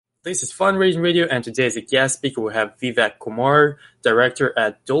This is Fundraising Radio, and today as a guest speaker we have Vivek Kumar, Director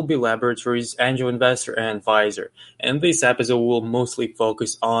at Dolby Laboratories, Angel Investor and Advisor. And this episode will mostly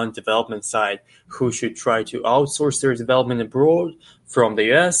focus on development side, who should try to outsource their development abroad from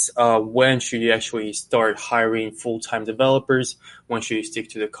the US, when should you actually start hiring full-time developers, when should you stick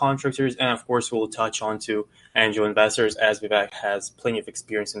to the contractors, and of course we'll touch on to angel investors as Vivek has plenty of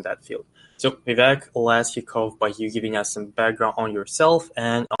experience in that field. So Vivek, let's kick off by you giving us some background on yourself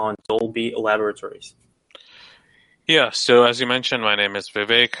and on Dolby Laboratories. Yeah, so as you mentioned, my name is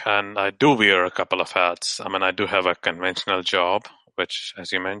Vivek, and I do wear a couple of hats. I do have a conventional job, which,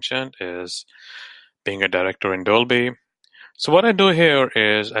 as you mentioned, is being a director in Dolby. So what I do here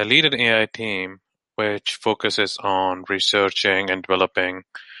is I lead an AI team which focuses on researching and developing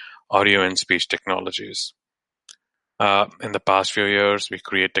audio and speech technologies. In the past few years, we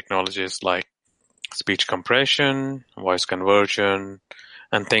create technologies like speech compression, voice conversion,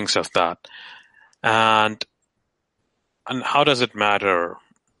 and things of that. And how does it matter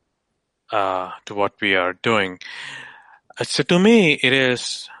to what we are doing? So to me, it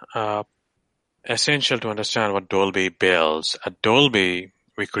is essential to understand what Dolby builds. At Dolby,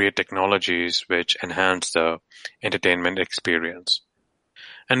 we create technologies which enhance the entertainment experience.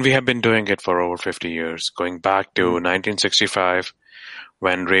 And we have been doing it for over 50 years, going back to 1965,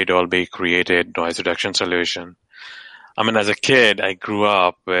 when Ray Dolby created noise reduction solution. As a kid, I grew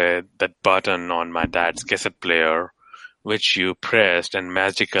up with that button on my dad's cassette player, which you pressed and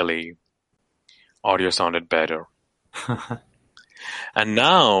magically audio sounded better. And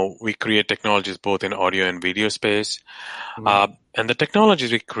now we create technologies both in audio and video space. And the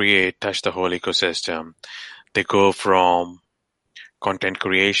technologies we create touch the whole ecosystem. They go from content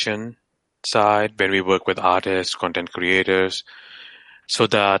creation side, where we work with artists, content creators, so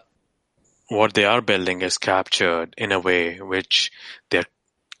that what they are building is captured in a way which their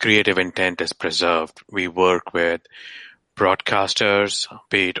creative intent is preserved. We work with broadcasters,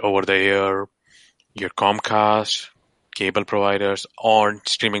 be it over the air, your Comcast, cable providers, or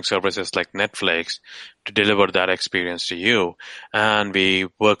streaming services like Netflix to deliver that experience to you. And we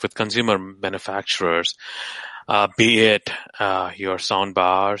work with consumer manufacturers, be it your sound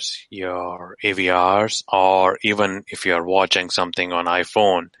bars, your AVRs, or even if you're watching something on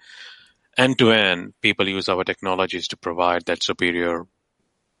iPhone. End to end, people use our technologies to provide that superior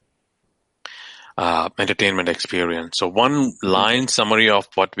entertainment experience. So one line summary of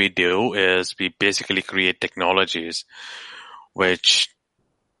what we do is we basically create technologies which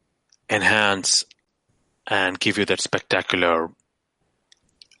enhance and give you that spectacular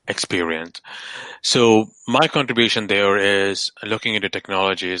experience. So my contribution there is looking into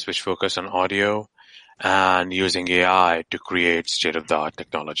technologies which focus on audio and using AI to create state-of-the-art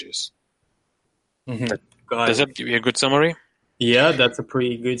technologies. Does that give you a good summary? Yeah, that's a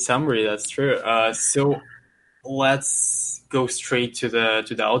pretty good summary. That's true. So let's go straight to the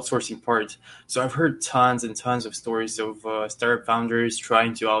outsourcing part. So I've heard tons and tons of stories of startup founders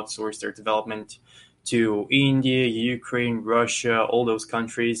trying to outsource their development to India, Ukraine, Russia, all those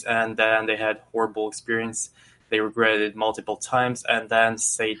countries, and then they had horrible experience. They regretted it multiple times, and then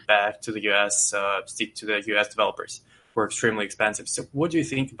stayed back to the US, stick to the US developers who are extremely expensive. So what do you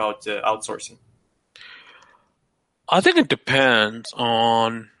think about outsourcing? I think it depends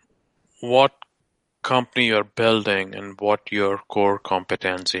on what company you're building and what your core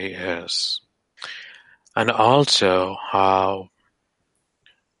competency is. And also how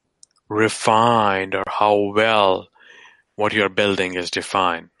refined or how well what you're building is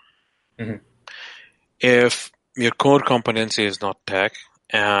defined. If your core competency is not tech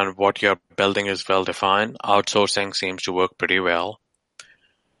and what you're building is well defined, outsourcing seems to work pretty well.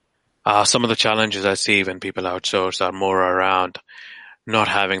 Some of the challenges I see when people outsource are more around not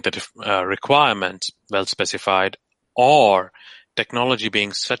having the requirements well specified, or technology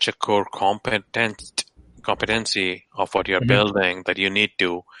being such a core competency of what you're building that you need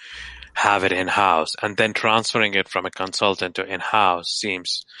to have it in-house, and then transferring it from a consultant to in-house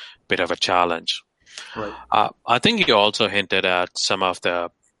seems a bit of a challenge. Right. I think you also hinted at some of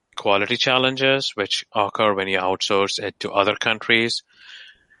the quality challenges which occur when you outsource it to other countries.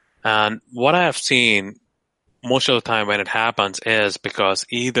 And what I have seen most of the time when it happens is because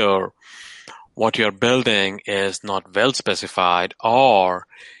either what you're building is not well specified, or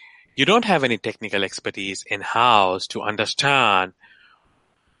you don't have any technical expertise in-house to understand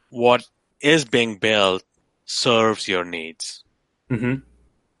what is being built serves your needs.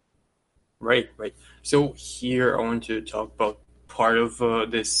 Right. So here I want to talk about part of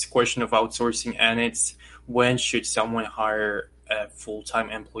this question of outsourcing, and it's when should someone hire a full-time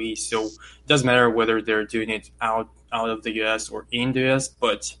employee? So it doesn't matter whether they're doing it out of the US or in the US,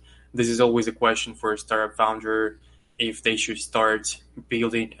 but This is always a question for a startup founder if they should start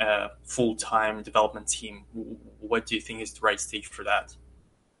building a full-time development team. What do you think is the right stage for that?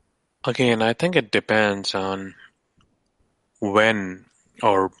 Again, I think it depends on when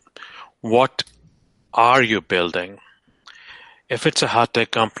or what are you building. If it's a hard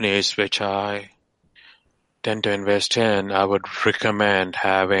tech companies, which I tend to invest in, I would recommend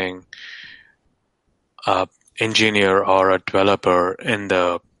having a engineer or a developer in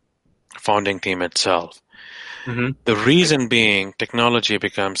the founding team itself. Mm-hmm. The reason being technology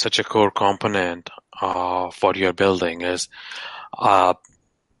becomes such a core component of what you're building is uh,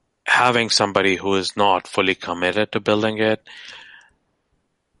 having somebody who is not fully committed to building it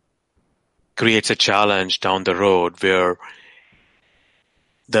creates a challenge down the road where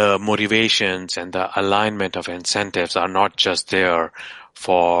the motivations and the alignment of incentives are not just there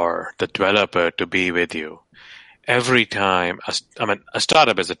for the developer to be with you. Every time, a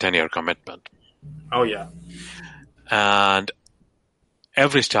startup is a 10-year commitment. Oh yeah. And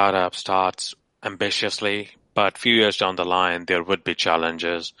every startup starts ambitiously, but few years down the line, there would be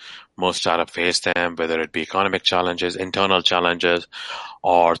challenges. Most startups face them, whether it be economic challenges, internal challenges,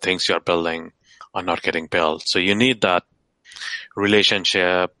 or things you're building are not getting built. So you need that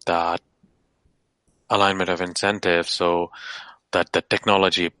relationship, that alignment of incentives, so that the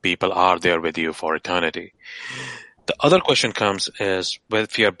technology people are there with you for eternity. The other question comes is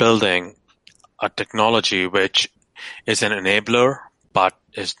if you're building a technology which is an enabler but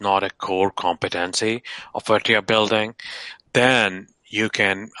is not a core competency of what you're building, then you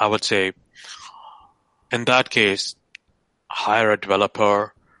can, I would say, in that case, hire a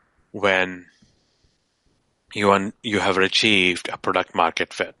developer when you have achieved a product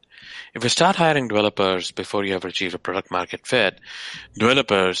market fit. If you start hiring developers before you have achieved a product market fit,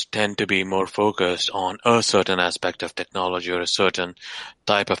 developers tend to be more focused on a certain aspect of technology or a certain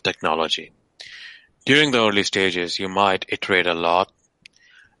type of technology. During the early stages, you might iterate a lot.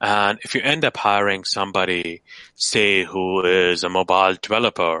 And if you end up hiring somebody, say, who is a mobile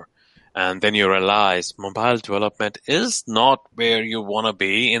developer, and then you realize mobile development is not where you want to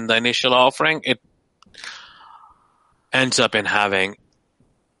be in the initial offering, it ends up in having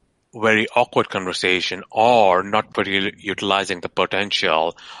very awkward conversation or not really utilizing the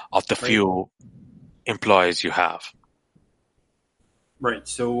potential of the Right. few employees you have. Right.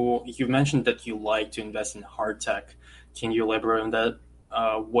 So you mentioned that you like to invest in hard tech. Can you elaborate on that?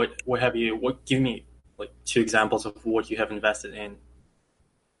 What have you? What give me like two examples of what you have invested in?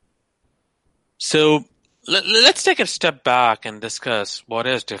 So let's take a step back and discuss what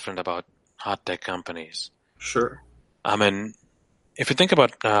is different about hard tech companies. Sure. I mean, if you think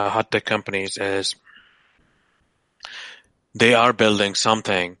about hard tech companies as they are building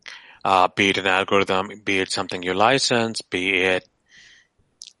something, be it an algorithm, be it something you license, be it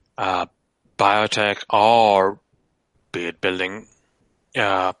biotech, or be it building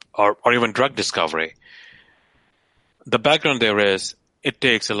or even drug discovery. The background there is it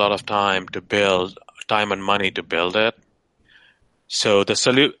takes a lot of time to build, time and money to build it. So the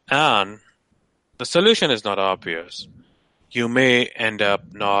solution is not obvious. You may end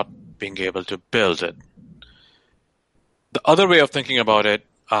up not being able to build it. The other way of thinking about it,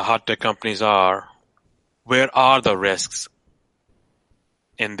 hard tech companies are, where are the risks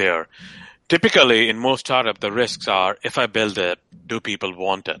in there? Typically, in most startups, the risks are, if I build it, do people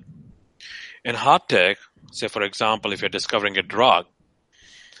want it? In hard tech, say for example, if you're discovering a drug,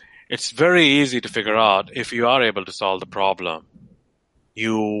 it's very easy to figure out if you are able to solve the problem.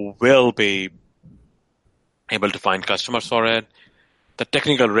 You will be able to find customers for it. The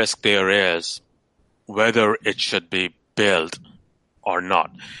technical risk there is whether it should be built or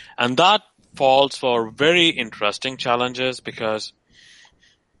not. And that falls for very interesting challenges because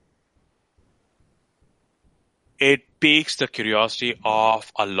it piques the curiosity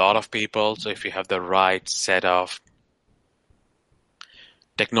of a lot of people. So if you have the right set of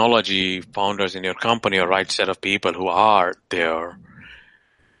technology founders in your company or right set of people who are there,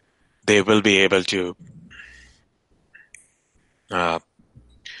 they will be able to uh,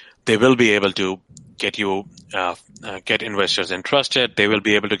 get you get investors interested. They will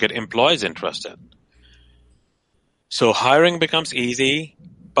be able to get employees interested. So hiring becomes easy,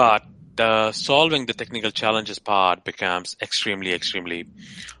 but solving the technical challenges part becomes extremely, extremely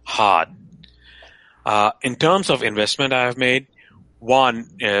hard. In terms of investment I have made, one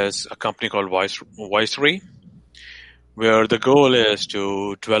is a company called Voicery, where the goal is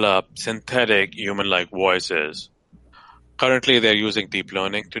to develop synthetic human-like voices. Currently, they're using deep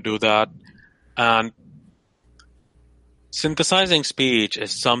learning to do that. And synthesizing speech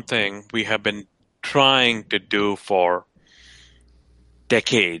is something we have been trying to do for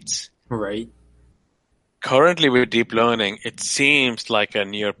decades. Right. Currently with deep learning, it seems like a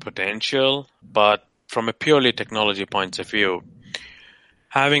near potential, but from a purely technology point of view,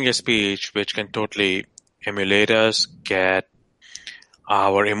 having a speech which can totally emulate us, get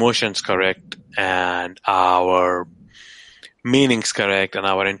our emotions correct and our meanings correct and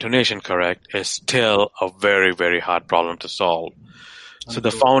our intonation correct is still a very, very hard problem to solve. So I'm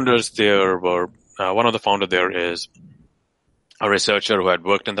the sure. founders there were, one of the founders there is a researcher who had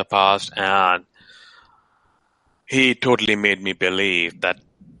worked in the past, and he totally made me believe that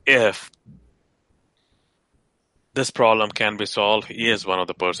if this problem can be solved, he is one of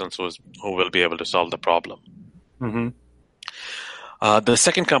the persons who will be able to solve the problem. Mm-hmm. The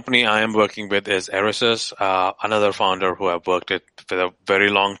second company I am working with is Erisys, another founder who I've worked with for a very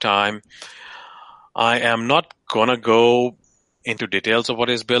long time. I am not going to go into details of what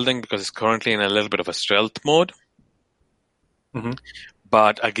he's building because it's currently in a little bit of a stealth mode. Mm-hmm.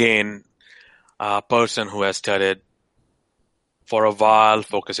 But again, a person who has studied for a while,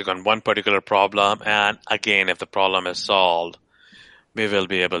 focusing on one particular problem, and again, if the problem is solved, we will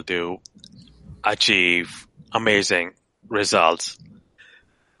be able to achieve amazing results.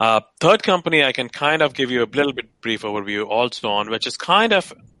 Third company I can kind of give you a little bit brief overview also on, which is kind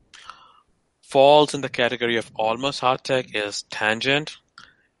of falls in the category of almost hard tech, is Tangent.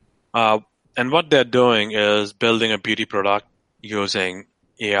 And what they're doing is building a beauty product using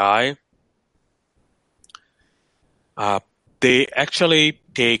AI. They actually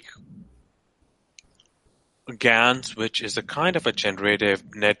take GANs, which is a kind of a generative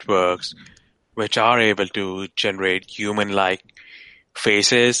networks, which are able to generate human-like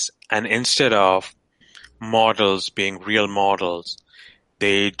faces, and instead of models being real models,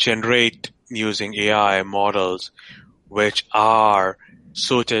 they generate using AI models which are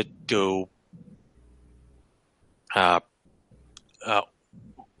suited to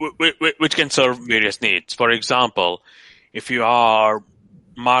which can serve various needs. For example, if you are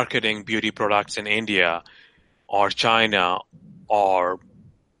marketing beauty products in India or China or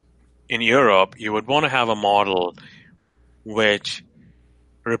in Europe, you would want to have a model which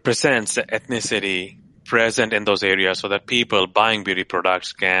represents the ethnicity present in those areas so that people buying beauty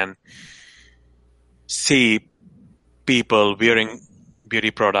products can see people wearing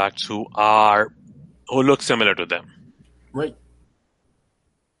beauty products who look similar to them. Right.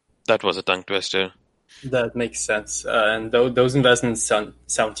 That was a tongue twister. That makes sense. And those investments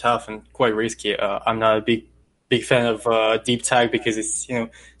sound tough and quite risky. I'm not a big fan of deep tech because it's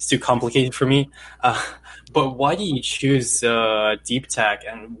too complicated for me. Uh, but why do you choose deep tech,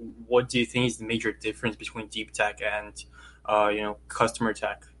 and what do you think is the major difference between deep tech and customer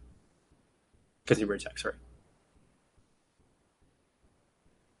tech? Consumer tech, sorry.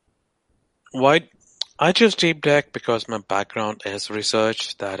 Why I chose deep tech because my background is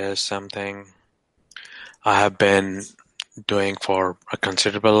research. That is something I have been doing for a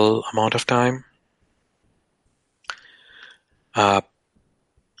considerable amount of time.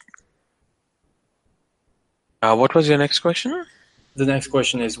 What was your next question? The next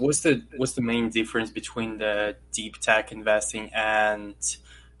question is what's the main difference between the deep tech investing and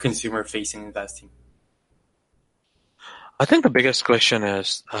consumer facing investing? I think the biggest question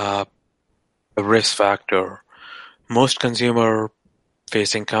is the risk factor. Most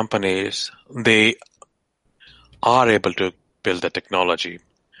consumer-facing companies, they are able to build the technology.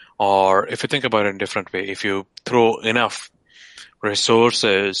 Or if you think about it in a different way, if you throw enough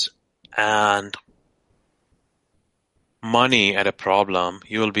resources and money at a problem,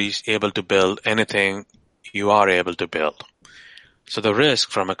 you will be able to build anything you are able to build. So the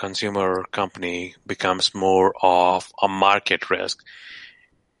risk from a consumer company becomes more of a market risk.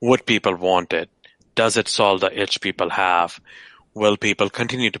 Would people want it? Does it solve the itch people have? Will people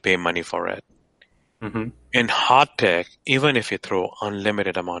continue to pay money for it? Mm-hmm. In hard tech, even if you throw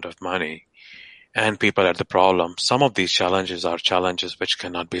unlimited amount of money and people at the problem, some of these challenges are challenges which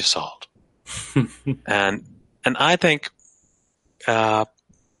cannot be solved. And I think that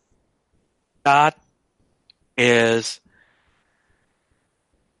is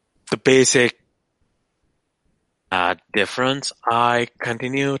the basic difference. And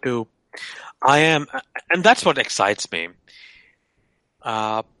that's what excites me.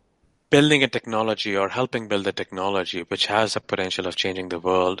 Building a technology or helping build a technology which has the potential of changing the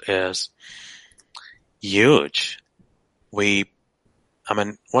world is huge. One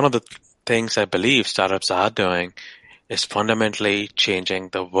of the things I believe startups are doing is fundamentally changing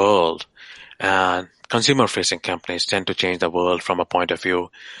the world. And consumer-facing companies tend to change the world from a point of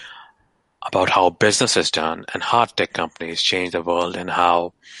view about how business is done, and hard tech companies change the world and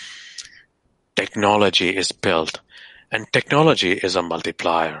how technology is built. And technology is a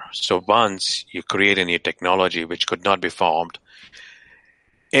multiplier. So once you create a new technology which could not be formed,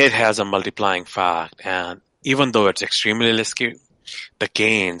 it has a multiplying fact. And even though it's extremely risky, the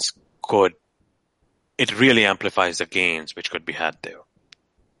gains could, it really amplifies the gains which could be had there.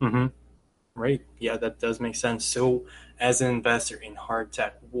 Mm-hmm. Right. Yeah, that does make sense. So, as an investor in hard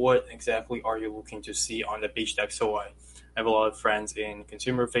tech, what exactly are you looking to see on the beach tech? So, I have a lot of friends in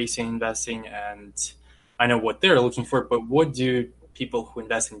consumer facing investing, and I know what they're looking for, but what do people who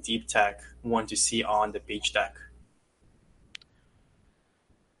invest in deep tech want to see on the beach tech?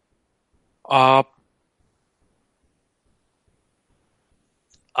 Uh,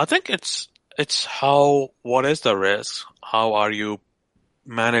 I think it's what is the risk? How are you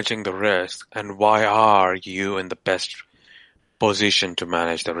managing the risk, and why are you in the best position to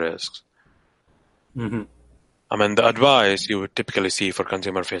manage the risks? Mm-hmm. I mean, the advice you would typically see for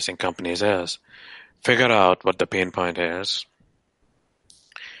consumer-facing companies is figure out what the pain point is,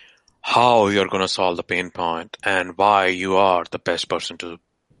 how you're going to solve the pain point, and why you are the best person to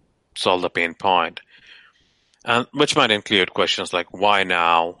solve the pain point. And which might include questions like why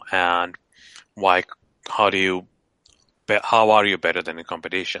now and why, how do you, how are you better than the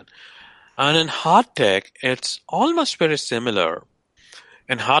competition? And in hard tech, it's almost very similar.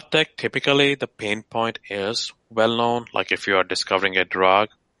 In hard tech, typically the pain point is well known. Like if you are discovering a drug,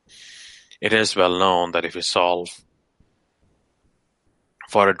 it is well known that if you solve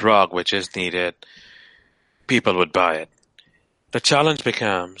for a drug which is needed, people would buy it. The challenge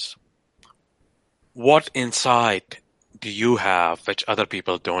becomes, what insight do you have which other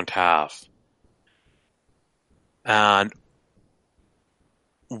people don't have? And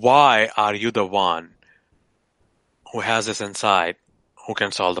why are you the one who has this insight who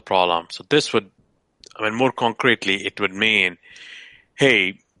can solve the problem? So this would, I mean, more concretely, it would mean,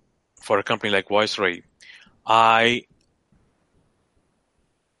 hey, for a company like Voicery, I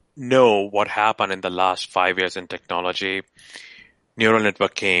know what happened in the last 5 years in technology. Neural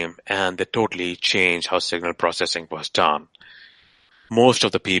network came and they totally changed how signal processing was done. Most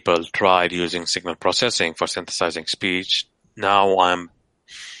of the people tried using signal processing for synthesizing speech. Now I'm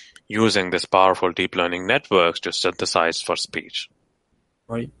using this powerful deep learning networks to synthesize for speech.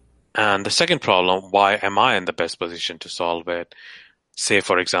 Right. And the second problem, why am I in the best position to solve it? Say,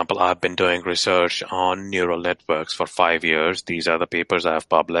 for example, I've been doing research on neural networks for 5 years. These are the papers I have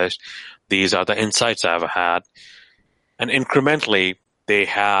published. These are the insights I've had. And incrementally, they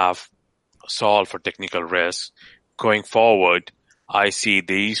have solved for technical risks. Going forward, I see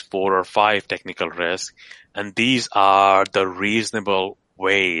these 4 or 5 technical risks, and these are the reasonable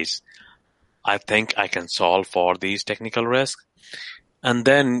ways I think I can solve for these technical risks. And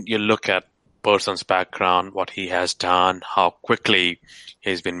then you look at person's background, what he has done, how quickly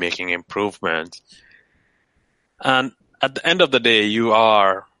he's been making improvements. And at the end of the day, you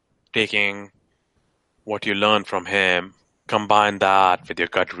are taking what you learn from him, combine that with your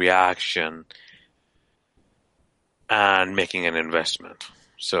gut reaction, and making an investment.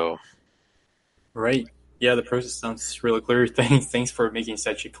 So, Right. Yeah, the process sounds really clear. Thanks for making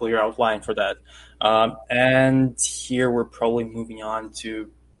such a clear outline for that. And here we're probably moving on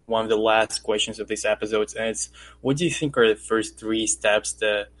to one of the last questions of this episode, and it's what do you think are the first 3 steps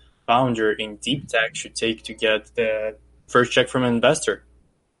the founder in deep tech should take to get the first check from an investor?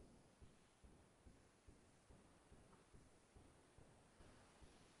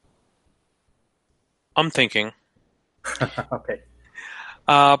 I'm thinking, Okay.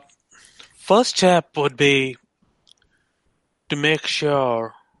 uh, first step would be to make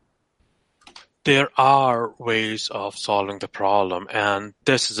sure there are ways of solving the problem, and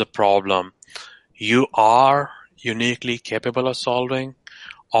this is a problem you are uniquely capable of solving,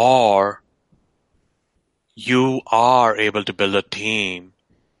 or you are able to build a team,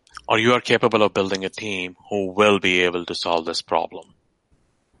 or you are capable of building a team who will be able to solve this problem.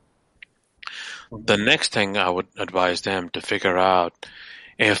 The next thing I would advise them to figure out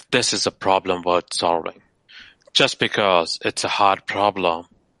if this is a problem worth solving. Just because it's a hard problem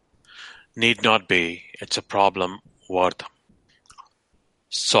need not be it's a problem worth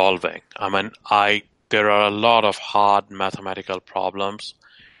solving. I mean, there are a lot of hard mathematical problems,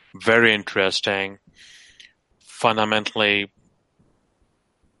 very interesting, fundamentally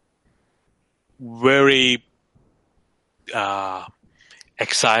very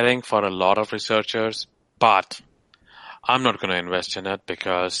exciting for a lot of researchers, but I'm not going to invest in it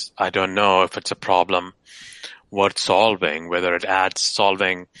because I don't know if it's a problem worth solving, whether it adds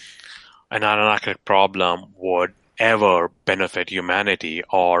solving an analytic problem would ever benefit humanity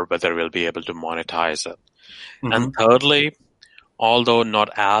or whether we'll be able to monetize it. And Mm-hmm. thirdly, although not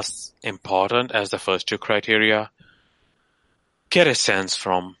as important as the first 2 criteria, get a sense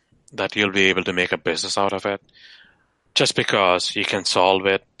from that you'll be able to make a business out of it. Just because you can solve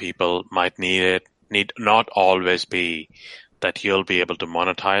it, people might need it, need not always be that you'll be able to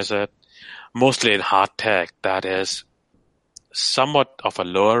monetize it. Mostly in hard tech, that is somewhat of a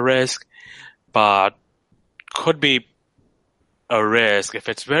lower risk, but could be a risk if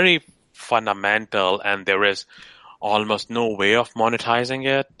it's very fundamental and there is almost no way of monetizing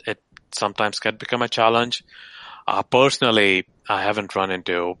it. It sometimes can become a challenge. Personally, I haven't run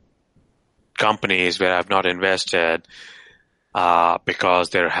into companies where I've not invested because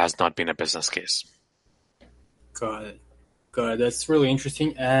there has not been a business case. Got it. Got it. That's really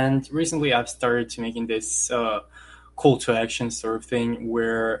interesting. And recently, I've started to making this call to action sort of thing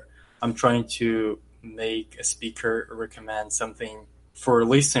where I'm trying to make a speaker recommend something for a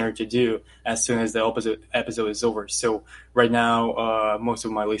listener to do as soon as the episode is over. So right now, most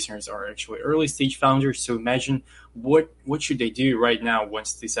of my listeners are actually early stage founders. So imagine what should they do right now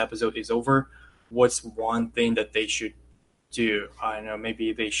once this episode is over? What's one thing that they should do? I don't know.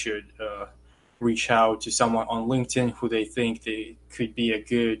 Maybe they should reach out to someone on LinkedIn who they think they could be a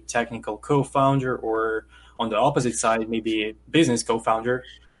good technical co-founder, or on the opposite side, maybe a business co-founder.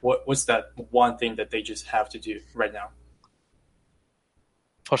 What's that one thing that they just have to do right now?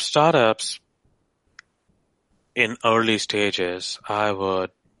 For startups in early stages, I would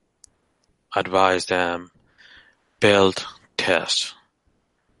advise them build, test.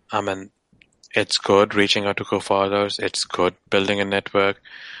 I mean, it's good reaching out to co-founders. It's good building a network,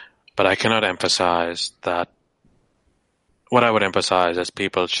 but I cannot emphasize that. What I would emphasize is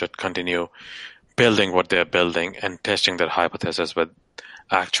people should continue building what they're building and testing their hypothesis with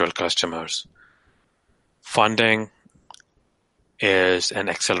actual customers. Funding is an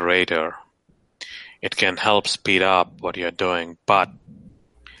accelerator. It can help speed up what you're doing, but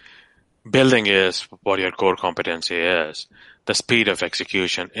building is what your core competency is. The speed of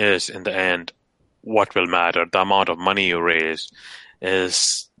execution is, in the end, what will matter. The amount of money you raise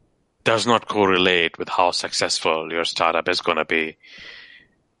does not correlate with how successful your startup is going to be.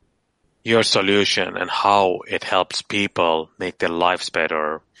 Your solution and how it helps people make their lives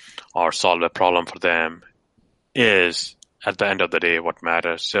better or solve a problem for them is, at the end of the day, what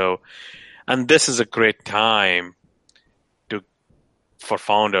matters. So, and this is a great time for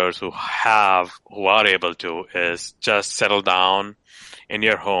founders who are able to, is just settle down in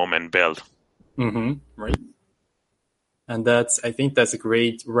your home and build. Mm-hmm. Right. And I think that's a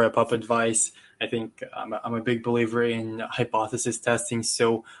great wrap up advice. I think I'm a big believer in hypothesis testing,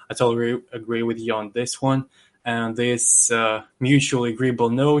 so I totally agree with you on this one. And this mutually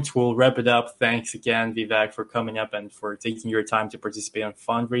agreeable note, we'll wrap it up. Thanks again, Vivek, for coming up and for taking your time to participate on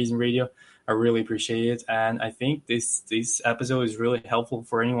Fundraising Radio. I really appreciate it. And I think this episode is really helpful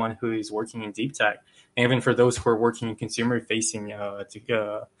for anyone who is working in deep tech, and even for those who are working in consumer-facing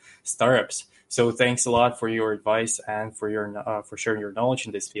startups. So thanks a lot for your advice and for sharing your knowledge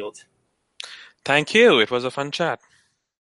in this field. Thank you. It was a fun chat.